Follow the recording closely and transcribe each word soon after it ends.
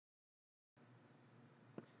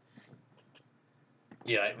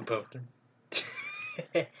Do you like my poster?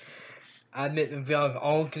 I admit the vlog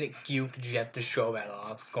all can get cute because you have to show that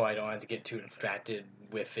off. So I don't have to get too distracted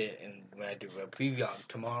with it and when I do a pre-vlog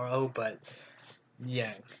tomorrow, but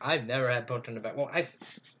yeah, I've never had poster in the back. Well,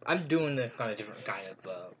 I'm doing this on a different kind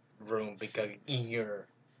of room because you hear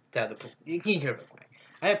to have you can hear it.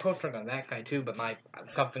 I had posters on that guy too, but I'm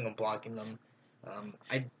something on blocking them.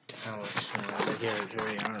 I don't know. Here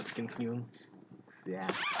we are. It's confused. Yeah.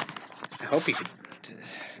 I hope you can.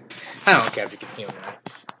 I don't care if you can hear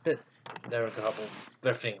that. There was a couple.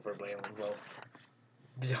 They're things for blaming. Well,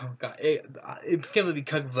 oh God, it became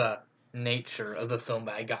because of the nature of the film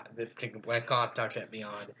that I got. When I caught Star Trek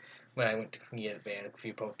Beyond, when I went to get there, a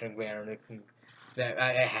few posters there, that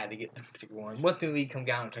I had to get the particular one. Once the lead comes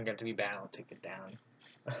down, it turned out to be bad. I'll take it down.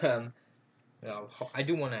 Um, you know, I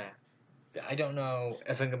do want to. I don't know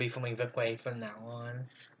if I'm gonna be filming this way from now on.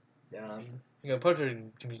 Portrait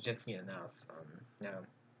can be just enough. No.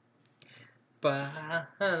 But, I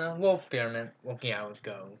don't know, we'll experiment. We'll see how it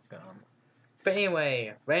goes. But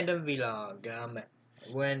anyway, random vlog.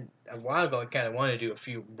 When, a while ago, I kind of wanted to do a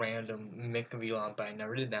few random mix vlogs, but I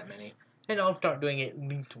never did that many. And I'll start doing at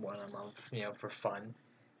least one a month, for fun.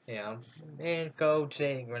 And go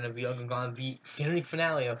today, random vlog on the unique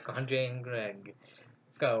finale of Sanjay and Greg.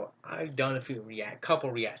 Go, I've done a few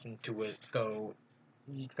couple reactions to it.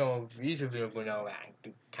 These of you will know that I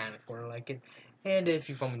do kind of like it. And if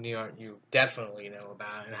you're from New York, you definitely know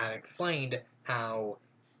about it and have explained how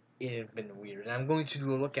it has been weird. And I'm going to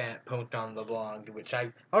do a look at post on the blog, which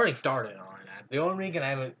I've already started on. The only reason I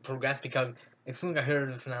haven't progressed because as soon as I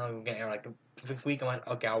heard the finale was getting like this week, I'm like,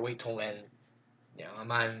 okay, I'll wait till then.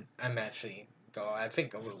 I'm actually I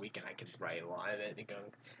think over the weekend I can write a lot of it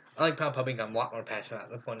because I like Public. I'm a lot more passionate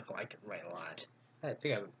about this one, so I can write a lot. I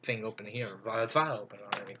think I have a thing open here, a file open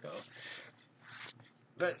already, so.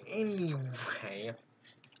 But anyway,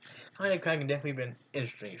 Kind of definitely been an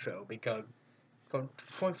interesting show because from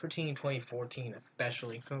 2013 2014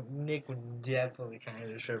 especially, Nick was definitely kind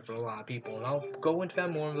of a show for a lot of people, and I'll go into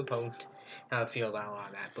that more in the post, how I feel about a lot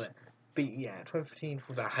of that, but yeah, 2015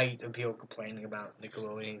 was the height of people complaining about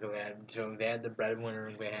Nickelodeon. So they had the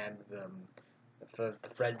Breadwinner, they had the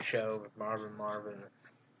Fred Show with Marvin,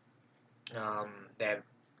 they had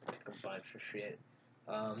a bunch of shit,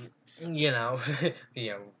 you know,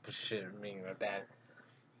 shit, meaning about that.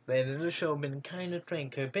 But the show been kind of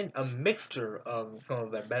strange. It's been a mixture of kind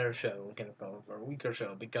of a better show, kind of a weaker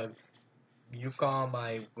show, because you call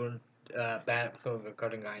my bad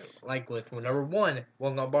recording guy like list number one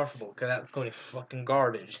wasn't on Barstable, because that was fucking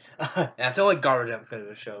garbage. That's the only garbage episode of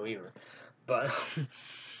the show either. But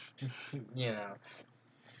you know.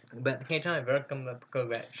 But at the same time, there comes up because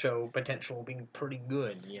that show potential being pretty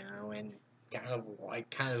good, and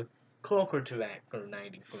kind of closer to that kind of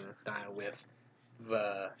 90s style with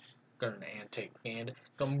the current antic and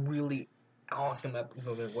some really awesome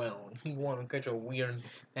episodes as well. And he wanted such a weird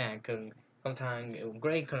bad because sometimes it was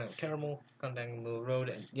great, sometimes it was terrible, sometimes it was a road,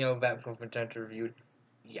 and that was potential reviewed.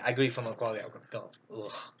 Yeah, I agree from the quality of the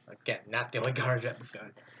ugh, again, not the only garbage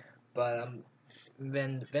episode. But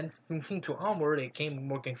then from to onward, it came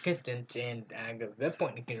more consistent, and at that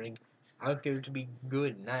point in the series, I would consider it to be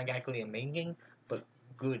good, not exactly amazing, but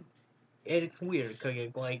good. It's weird because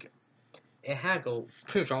it's like it had go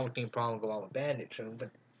pretty much all the same problem go on with Bandit show,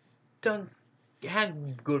 but done it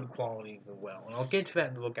had good quality as well. And I'll get to that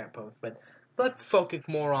in the look at post, but let's focus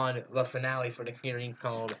more on the finale for the series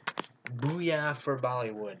called Booyah for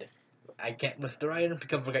Bollywood. I can't list the items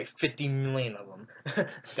because we got 50 million of them.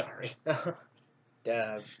 Sorry.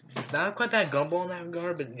 Not quite that gumbo in that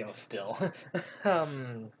regard, but still.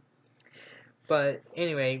 um, but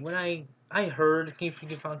anyway, when I heard King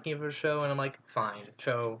Freaking Funky for the show, and I'm like, fine,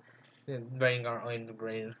 show rating aren't really the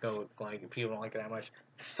greatest, go like people don't like it that much,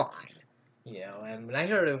 fine, And when I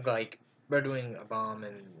heard it was like they're doing a bomb,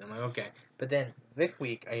 and I'm like, okay. But then this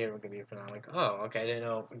week I hear we're gonna be for now. I'm like, oh, okay, I didn't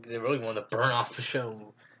know they really wanted to burn off the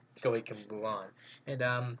show so we can move on. And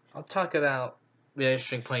I'll talk about the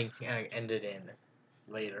interesting plane ended in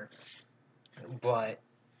later, but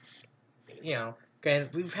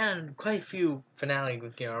and we've had quite a few finales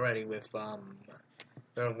already with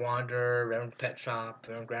Reverend Wander, Reverend Pet Shop,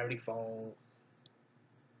 Reverend Gravity Falls.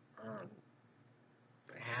 Um,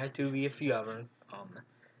 had to be a few of them.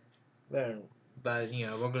 But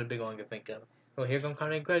we're gonna big one to think of. So here comes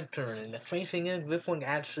Conrad Greg's turn, and the funny thing is, this one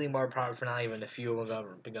actually more powerful finale than a few of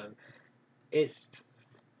them because it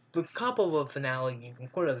the couple of finale you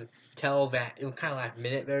can sort of tell that it was kind of last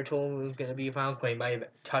minute they're told it was gonna be a final claim. Might have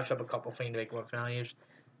touched up a couple things to make more finales.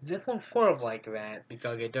 This one's sort of like that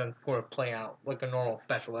because it doesn't sort of play out like a normal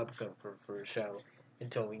special episode for a show.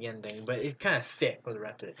 until the ending, but it's kind of thick for the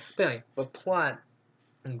rest of it. But anyway, the plot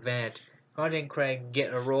that Sanjay and Craig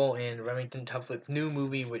get a role in Remington Tufflet's new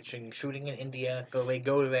movie, which is shooting in India. They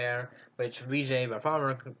go there, which Vijay, the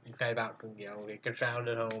farmer, kind of get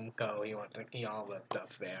shrouded at home. He wants to see all that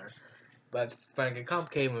stuff there. But it's going to get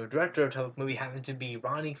complicated when the director of the movie happens to be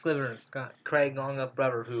Ronnie Cliver, Craig long-up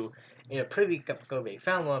brother, who in a previous episode they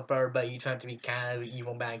found one brother, but he turned to be kind of an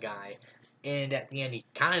evil bad guy. And at the end, he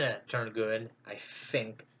kind of turned good, I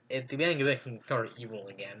think. At the beginning of it, he turned evil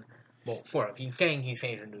again. Well, sort of. He's saying he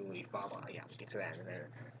changed a new leaf, blah blah. Yeah, we'll get to that in a minute.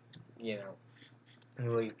 You know,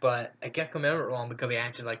 new leaf. But I can't remember it wrong because he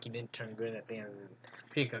acted like he didn't turn good at the end of the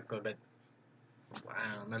previous episode, but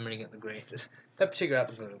wow, remembering it the greatest. That particular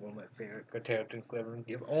episode is one of my favorite. Good character and clever,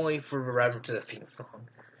 if only for the reference to the theme song.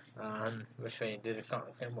 Which they did a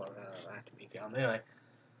comic more last week. Anyway,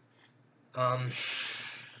 um,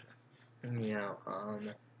 yeah,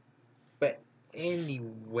 but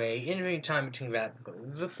anyway, in the time between that,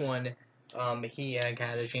 this one, he had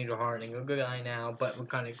kind of changed of heart and a good guy now, but with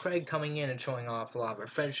kind of Craig coming in and showing off a lot of our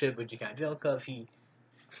friendship, which he kind of jealous of, he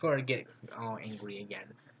sort of get all angry again.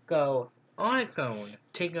 Go on its own,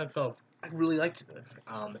 taking itself. I really liked it.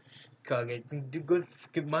 Cause it do good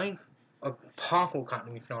mind a powerful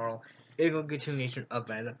continuity snarl. It's a continuation of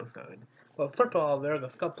that episode. But first of all, there's a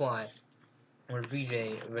subplot where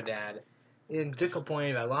VJ, the dad, is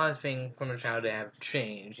disappointed that a lot of things from his childhood have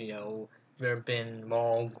changed. There have been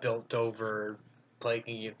malls built over places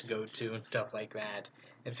you have to go to and stuff like that.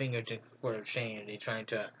 And things are just sort of changed. He's trying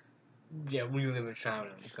to relive his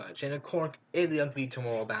childhood and such. And of course, it leads me to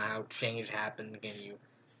more about how change happens and you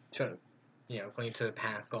sort of, going to the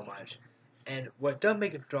past so much. And what does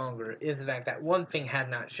make it stronger is the fact that one thing had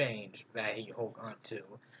not changed that he held on to.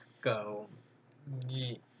 Go,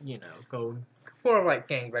 go more of like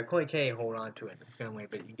things like Clay K hold on to it in the same way,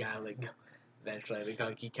 but you gotta let go eventually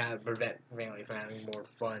because you can't prevent family from having more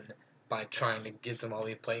fun by trying to get them all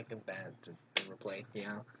these places bad to replace,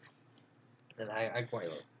 And I quite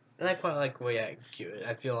like, the way I executed.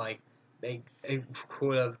 I feel like it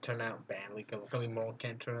could have turned out badly, because something more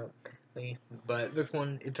can turn out badly, but this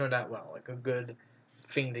one it turned out well, like a good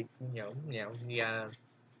thing to you gotta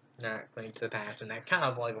not cling to the past, and that kind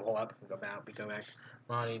of like the whole episode about because like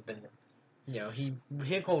Ronnie been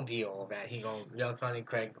his whole deal that he goes Ronnie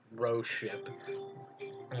Craig rose ship.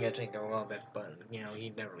 I guess think a little bit, but he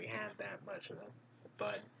never really had that much of it,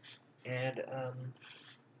 but and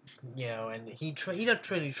and he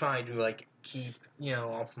doesn't really try to like keep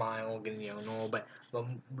off mild and normal, but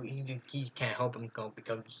he can't help himself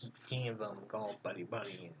because he can't them go buddy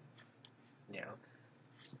and you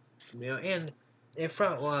know and in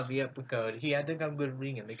front of a lot of the episode he had to come good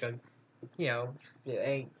reading because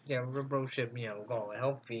broship go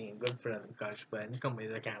healthy and good for them and such, but in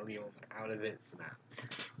companies they can't leave them out of it for that.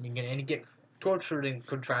 And you get tortured and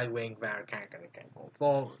contrived ways that are kind of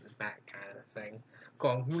fall that kind of thing.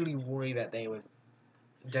 I'm really worried that they would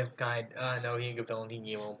just guide. No, he ain't gonna villain. He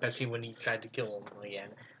evil, especially when he tried to kill him again.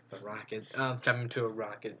 The rocket, jump into a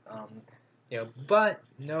rocket. But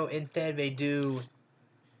no. Instead, they do.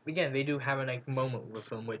 Again, they do have a nice moment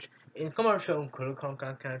with him, which in some other show could have come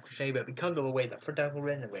kind of cliche, but because of the way the first episode was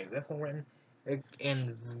written, the way this one written,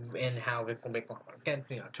 and how this will make more sense,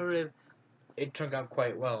 the alternative, it turned out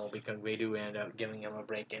quite well because they do end up giving him a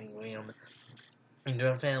break and William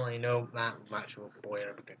into a family. No, not much of a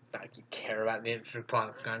spoiler because like you care about the inner plot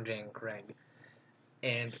of Sanjay and Craig,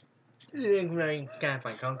 and it's very kind of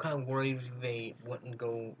like I'm kind of worried they wouldn't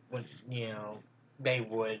go when they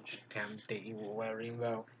would attempt the evil whatever. Even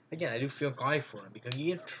though again I do feel sorry for him because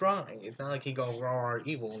he is trying. It's not like he goes raw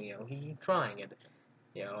evil. He's trying it.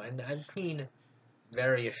 And I've seen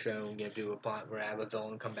various shows do a plot where I have a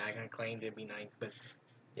villain come back and claim to be nice, but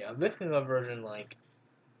this is a version like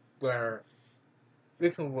where we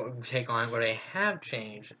can take on where they have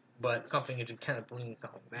changed, but something is kind of bringing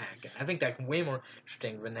something back. And I think that's way more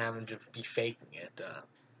interesting than having to be faking it.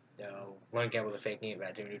 One example of faking it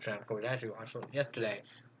about Jimmy Neutron, of course, actually watched it yesterday.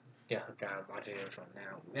 Yeah, God, I'm watching this one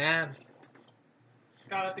now. Yeah.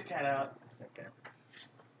 Gotta let the cat out. Okay.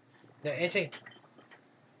 No, it's a,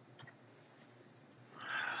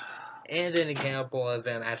 and an example of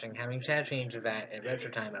them actually having sad changes that in retro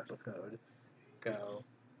time episode. Go.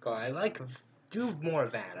 I like do more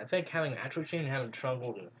of that. I think having actual change and having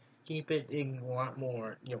trouble to keep it a lot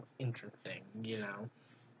more, interesting,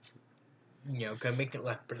 can make it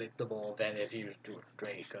less predictable than if you just do it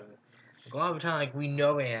straight. Because a lot of the time, like, we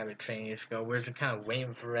know they haven't changed, so we're just kind of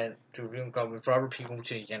waiting for it to really come, for other people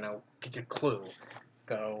to, get a clue.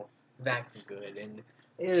 Go, that's good, and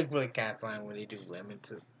it is really kind of fun when they do limit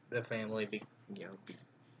to the family,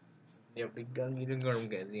 because you don't gonna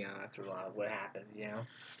get, after a lot of what happens, And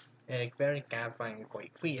it's very satisfying and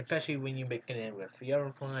quite sweet, especially when you mix it in with the other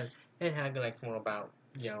plot and having like more about,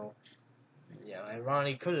 and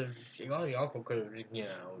Ronnie could have, Ronnie also could have, you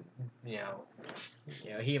know,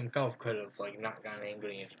 he himself could have like not gotten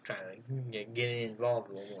angry and trying to get involved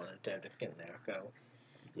a little more instead of just getting there. So,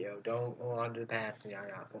 don't go on to the past.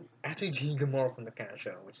 Actually, Gene Gamora from the kind of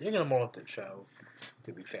show, which isn't a multi show,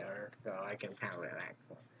 to be fair, so I can kind of relax.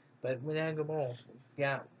 But with Gamora,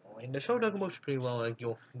 yeah, and the show does most pretty well. Like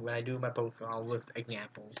when I do my post, I'll list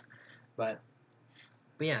examples. But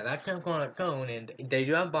yeah, that's kind of going, and they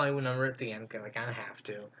do have Bollywood number at the end, because I kind of have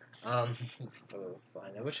to. So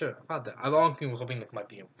fun. I wish about that. I've always been hoping it might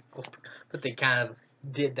be a clip, but they kind of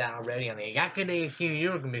did that already on the exact day a few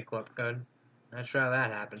years ago. Be clip good. Not sure how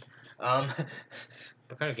that happened. But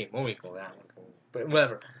kind of game more equal that one. But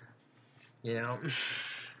whatever, you know.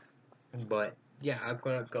 But yeah, I'm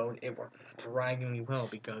gonna go. It worked surprisingly well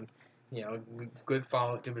because good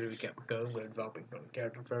follow up to we kept going with developing good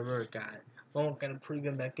character forever. It got got a pretty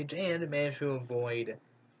good message, and it managed to avoid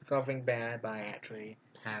something bad by actually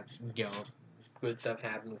have good stuff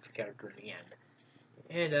happen with the character in the end.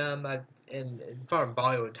 And as far as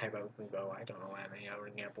Bollywood type of can go, I don't know how many other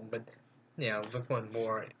example, but this one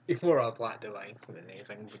more a plot device than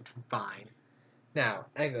anything, which is fine. Now,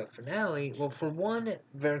 Ego finale. Well, for one,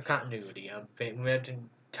 very continuity. We mentioned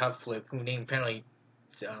Tough Flip, who named apparently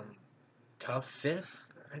Tough Fifth,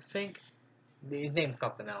 I think. His name's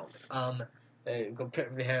something else. We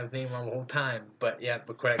have his name on the whole time, but yeah,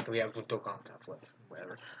 but correctly, we have to talk on Tough Flip,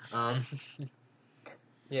 whatever.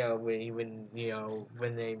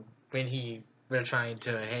 When he they're trying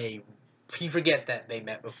to, hey, he forget that they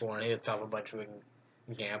met before, and he'll talk a bunch of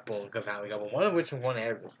examples of how we got one of which was one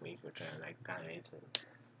aired this week, which I like kind of into.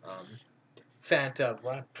 Fact of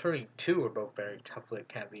pretty two are both very toughly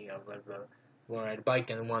heavy of the one ride bike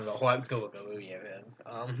and one of the white go of the movie of it.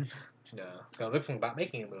 No, so looking about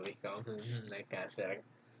making a movie, so that kind of thing.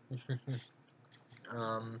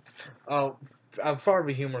 um, oh, as far as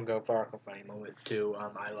the humor go, far from funny moment too. I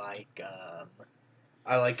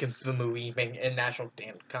like the movie being a national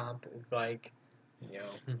dance comp, like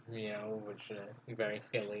which very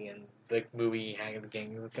silly, and the movie Hang of the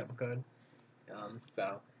Gang was good.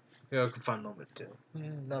 So a fun moment too.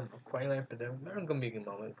 Not quite like, but there's gonna be a good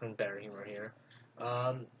moment from better humor here.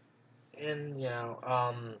 Um, and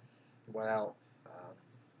what else?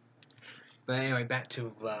 But anyway, back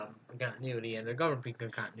to continuity and the government speaking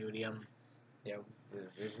of continuity. You know,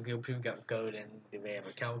 people got code and they have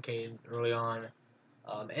a cavalcade early on.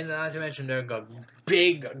 And as I mentioned, there's a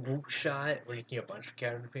big group shot where you see a bunch of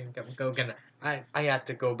characters being go. And I have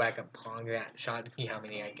to go back and pong that shot to see how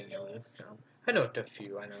many I can know. I know it's a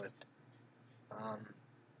few. I know it. Um,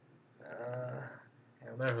 I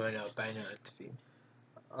don't remember who I know, but I know it's a few.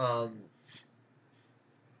 Um,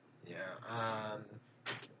 yeah.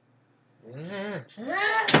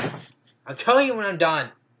 I'll tell you when I'm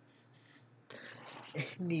done.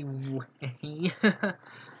 Anyway,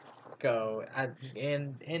 go and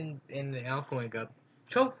the alcohol up.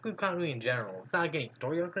 Show good continuity in general. It's not getting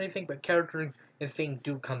story arc or anything, but characters and things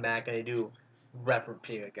do come back and they do reference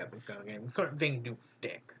to it again. Certain things do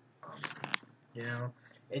stick. You know,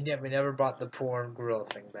 and yet we never brought the poor gorilla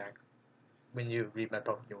thing back. When you read my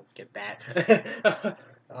book, you'll get that.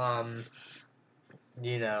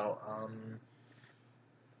 You know,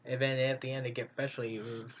 and then at the end, it gets especially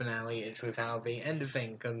finale is with how they end the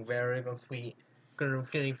thing, because very sweet, kind of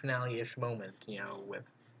finale-ish moment, with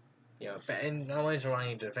and not only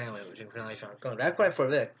running into the family, which in finale shot going. That's why for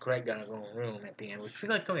this, Craig got his own room at the end, which feels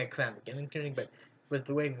like only a crap beginning, but with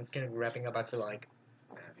the way we're kind of wrapping up, I feel like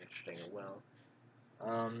interesting as well.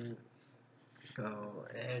 And the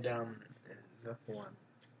one.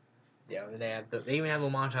 Yeah, they even have a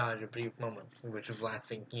montage of brief moments, which is last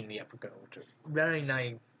thing in the episode, which is very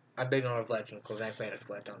nice. A big on reflection because I played a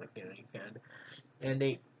reflect on the community and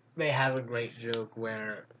they have a great joke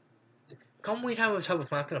where come we have a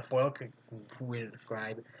not gonna spoil who to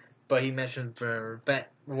describe, but he mentioned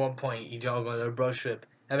at one point he jogged on their bro trip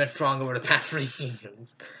have been strong over the past 3 years.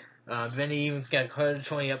 Then he even got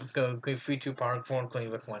 120 episode free 2 part form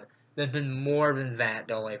clean with one. There's been more than that.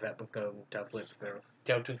 Don't live episode tough lip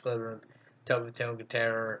Tell Too Clever, Tell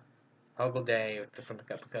Terror, Huggle Day with the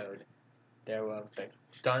comic episode. There was the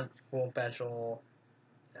stunt full special.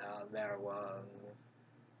 There was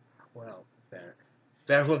what else there?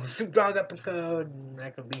 There was a Snoop Dogg episode.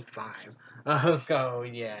 That could be 5. So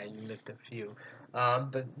yeah, you missed a few.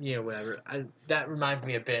 But whatever. That reminds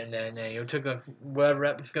me a bit, and then you took a whatever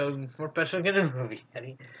episode more special in the movie.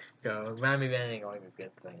 So remind me of anything like a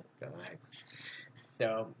good thing.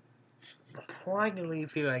 So Probably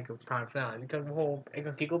feel like a prime finale because the whole it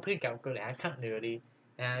can go pretty good, add continuity,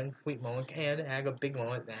 and sweet moment, and add a big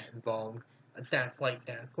moment that involved that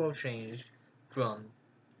cool change from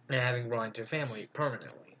having brought to family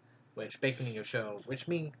permanently, which making a show, which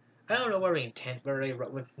means I don't know what the intent were they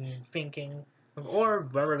were thinking, or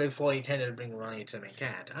whether they fully intended to bring Ronnie to the main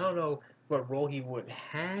cast. I don't know what role he would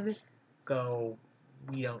have. Go,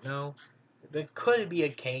 we don't know. There could be a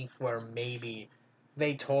case where maybe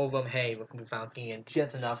they told them, "Hey, we're going to be Falcon," and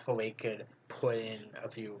just enough so they could put in a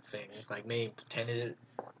few things, like maybe pretended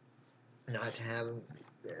not to have them.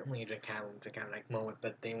 We just have them to kind of like moment,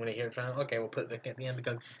 but then when they hear it, okay, we'll put the at the end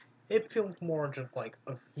because it feels more just like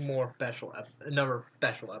a more special, another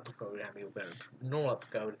special episode having a better normal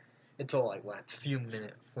episode. It's all like last few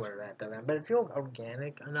minutes where that, but it feels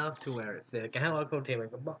organic enough to where it's like, hello, go team,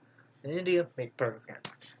 like, in India, make perfect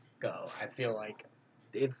sense. Go. I feel like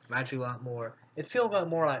it's actually a lot more. It feels a lot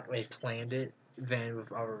more like they planned it than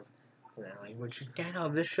with other finale, which kind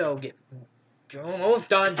of this show get almost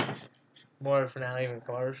done more finale than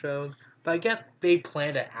color shows. But I guess they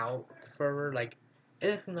planned it out further. Like,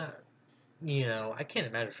 it's not, I can't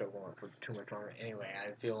imagine a show going for too much longer anyway.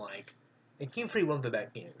 I feel like it came free one the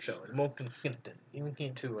back game show. It's more consistent. Even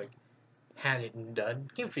came to, like, had it done.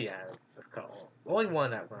 Came free had a couple. Only one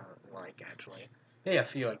that were, like, actually. Yeah, a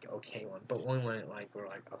few, like, okay ones. But only one, like, were,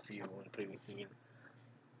 like, a few in the previous season.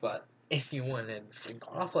 But if you wanted, like,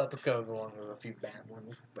 awful episodes along with a few bad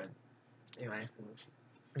ones. But, anyway,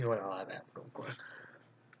 you want a lot of that, of course.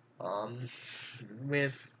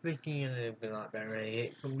 With Vicky and it been a lot better, they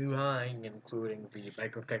hit some new high, including the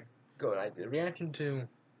microtech go like the reaction to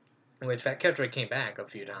which that character came back a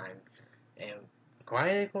few times and quite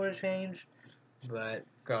a course changed, but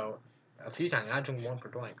go a few times, not just once or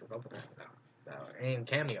twice, a couple times though. And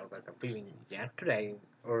cameos like I'm feeling yesterday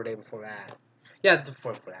or the day before that. Yeah, the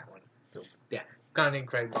before for that one. So yeah, kind of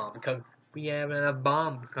Craig bomb because we have a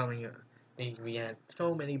bomb coming. We had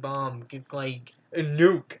so many bombs, it's like a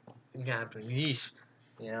nuke happening. Yeesh.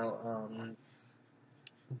 You know,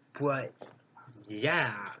 but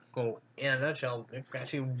yeah, so in a nutshell, it's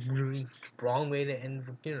actually a really strong way to end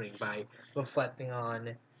the beginning by reflecting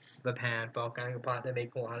on the past, while kind of a plot that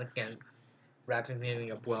makes a lot of sense, wrapping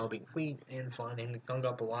things up well, being sweet and fun, and it comes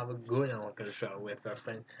up a lot of good elements of the show with our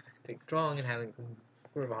friend Take Strong and having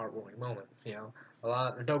sort of a heartwarming moment, A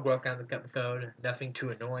lot, there's no growth out of the episode, nothing too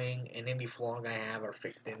annoying, and any flaws I have are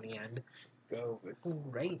fixed in the end. So, it's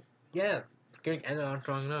great. Yeah, it's good to end on a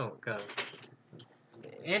strong note, because,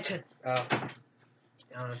 and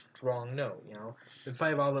on a strong note,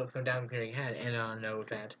 Despite all the down period had, and on a note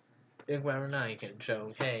that if whether or not you can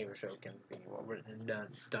show, hey, the show can be well written and done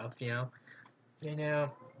stuff, You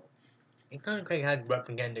know, it kind of like had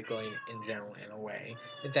propaganda going in general in a way.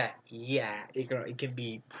 Is that, yeah, it can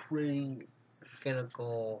be pretty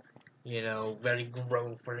cynical, very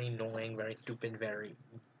gross, very annoying, very stupid, very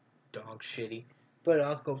dog shitty. But it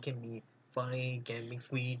also can be funny, it can be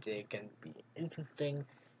sweet, it can be interesting,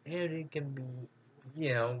 and it can be,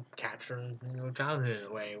 capturing your childhood in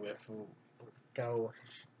a way with go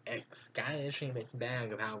kind of interesting mixed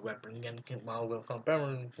bag of how representative while will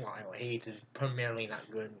comparing while hate is primarily not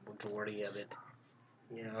good majority of it.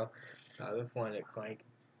 This one it's like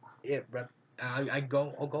it I'll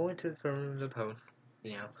go into it from the post,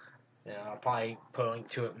 I'll probably put a link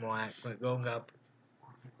to it more but going up,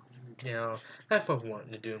 that's what I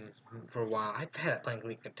wanted to do for a while. I've had it playing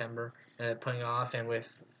in September and putting off and with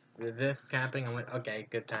this happening I went, okay,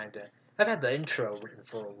 good time to I've had the intro written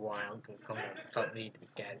for a while because something need to be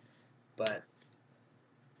get but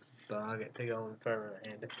I'll get to go further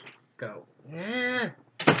and go. Yeah.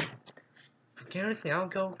 Forget I'll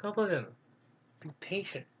go a couple of them. Be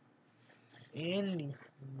patient. Anyway,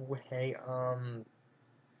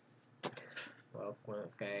 well,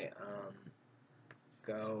 okay,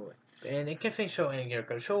 go. And it can finish show any year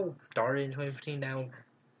because the show started in 2015 now.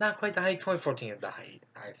 Not quite the height. 2014 is the height,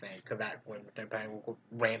 I think, because that's when the people were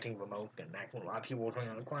ranting the most, and that's when a lot of people were trying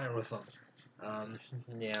to acquire with them.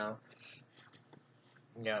 Yeah.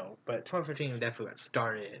 No, but 2015 definitely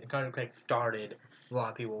started. It kind of like started. A lot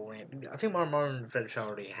of people went. I think Martin French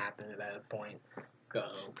already happened at that point.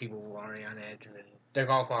 People were already on edge, and then they're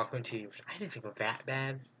all walking to. I didn't think it was that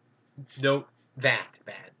bad. Nope, that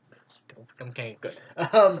bad. Okay, good.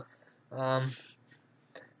 Um,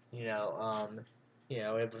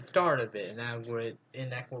 it was the start of it, and that's where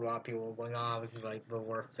a lot of people were going, oh, this is like the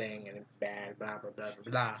worst thing, and it's bad, blah blah blah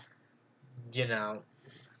blah blah. You know,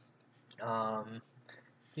 um,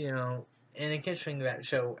 and it gets thing that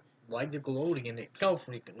show like the Nickelodeon itself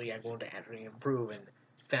frequently are going to actually improve and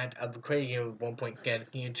fact of creating at one point getting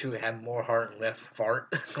you to have more heart and less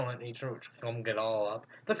fart on nature, which come get all up.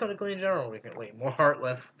 But clinically in general, we can wait more heart,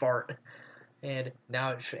 less fart. And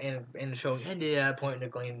now and the show ended at a point the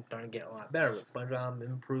Gleam starting to get a lot better with SpongeBob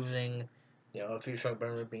improving, a few show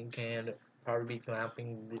better being canned, Power Beat now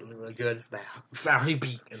being really good. Power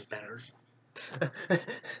Beat is better.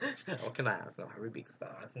 What can I have? Power Beat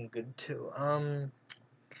I think good too.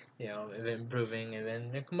 Improving, and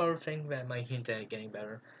then there come other things that might hint at it getting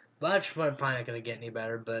better. That's probably not gonna get any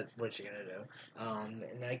better, but what you gonna do?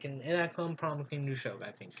 And I can promising new show that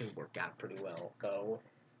I think can work out pretty well. So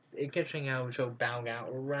it catching out show bowing out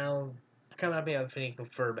around come up here think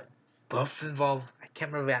for buff involved. I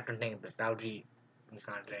can't remember the actor's name, but Bowji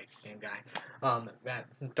context game guy. That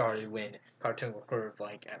started when Cartoon were curved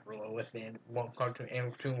like at below with and one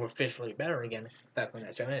cartoon were officially better again back when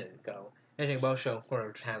that show ended. So I think both show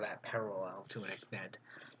curves have that parallel to an extent.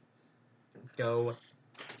 So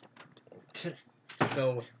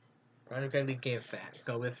so Uncritically Give Fat.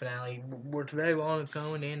 Go with finale. Worked very well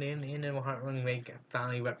going in a heart running make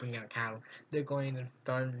finally repping out how they're going to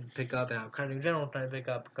start to pick up and our country in general trying to pick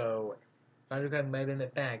up go Uncritically might have been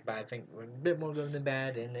it back, but I think we're a bit more good than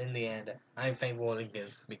bad and in the end I'm thankful again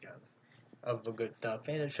because of the good stuff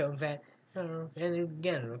and it shows that and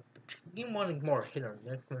again Game 1 is more hit or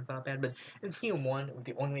miss, it's not bad, but in Game 1 with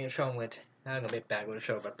the only show went not a bit bad with the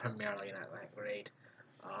show, but primarily not that great.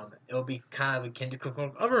 It'll be kind of akin to Cook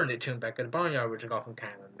other than the tune back at the barnyard, which is often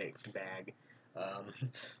kind of a mixed bag.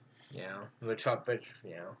 Which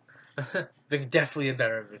they're definitely a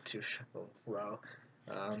better of the two shows. Well,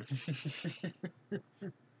 um,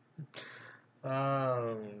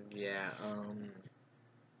 yeah,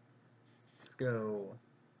 go.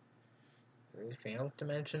 Anything else to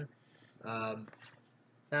mention? Um,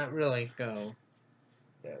 Not really, go.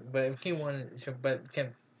 Yeah, but if you want, but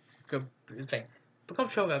can good thing. Become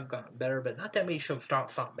show got better, but not that many shows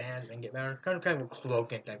start bad and get better. Kind of close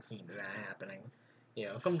at that point that happening.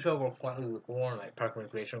 Some shows were quite lukewarm, like Park and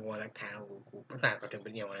Recreation was that kind of lukewarm. Not cartoon,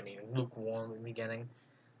 but you know what I mean, lukewarm in the beginning.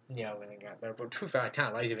 When it got better. But truth, I kind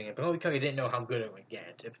of liked it, but only because I didn't know how good it would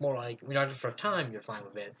get. It's more like, just for time, you're fine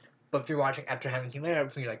with it. But if you're watching after having seen later,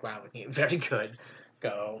 you're like, wow, it's very good.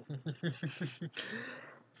 Go.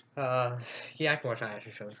 Yeah, I can watch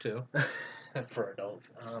action shows too. For adults.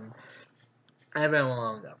 I haven't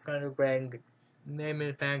long enough. Kind of Greg name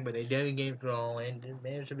it back, but they did games at all, and it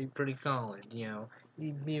managed to be pretty solid,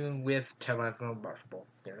 even with technical basketball.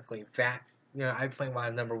 Technically, that, I play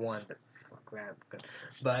Wild number one, but fuck that.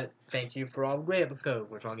 But thank you for all the great episodes,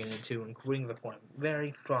 which I'll get into, including the one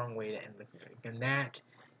very strong way to end the week. And that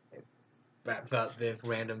wraps up the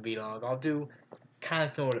random vlog. I'll do kind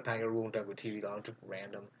of sort of pack a rule with TV vlog, just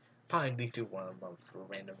random. Probably do one a month for a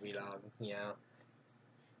random vlog,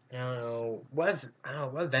 I don't know what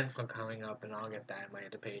events are coming up, and I'll get that. I might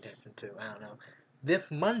have to pay attention to. I don't know. This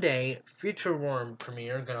Monday, Future Worm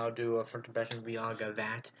premiere. Gonna do a first impression vlog of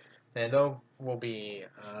that. And there will be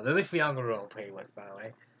the Mick Vlog playlist, by the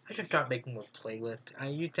way. I should start making more playlists. I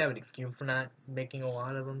used to have an excuse for not making a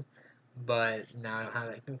lot of them, but now I don't have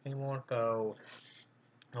that excuse anymore. So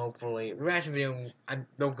hopefully, the reaction video I'm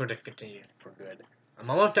not going to continue for good. I'm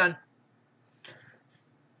almost done.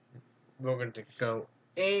 We're going to go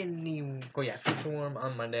Future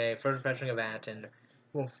on Monday, first impression of that, and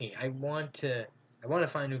we'll see. I want to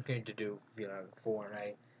find a new thing to do vlog for, and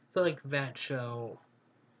I feel like that show,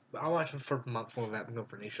 I'll watch the first month for that, go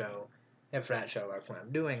for the show, and for that show, that's what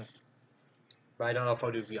I'm doing, but I don't know if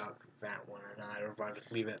I'll do vlog for that one or not, or if I'll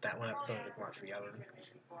just leave it at that one episode and watch the other.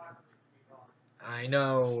 I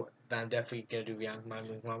know that I'm definitely going to do vlog my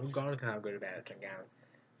movie, regardless of how good or bad it turned out.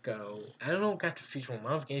 Go. I don't know what got to feature one. I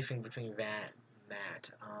don't anything between that and that.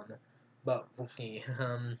 But we'll see.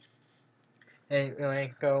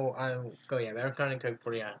 Anyway, yeah, that's kind of good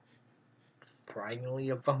for you. Probably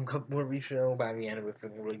a fun movie show by the end of it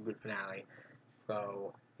with a really good finale.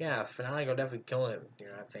 So, yeah, finale will definitely kill it.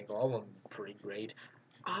 I think all of them pretty great.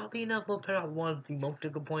 Oddly enough, we'll put out one of the most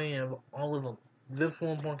disappointing of all of them. This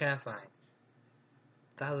one podcast line.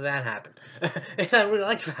 How did that happen? And I really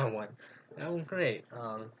liked that one. That was great.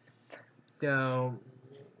 So,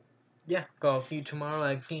 yeah, go see you tomorrow.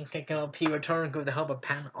 I think taking up P return with the help of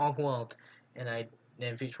Pat Ogwalt. And I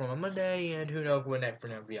then feature on Monday, and who knows when next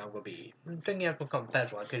video will be. I'm thinking it will become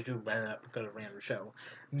special because you ran up because of random show.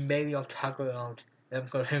 Maybe I'll talk about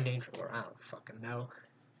episode of nature, or I don't fucking know.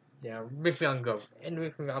 Yeah, maybe I'll go.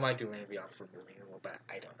 And I might do an interview for movie, but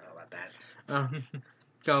I don't know about that.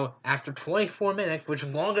 So, after 24 minutes, which is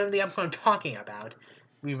longer than the episode I'm talking about,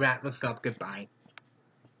 we wrap this up. Goodbye.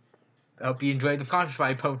 I hope you enjoyed the Conscious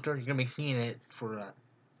Body poster. You're going to be seeing it for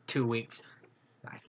 2 weeks. Bye.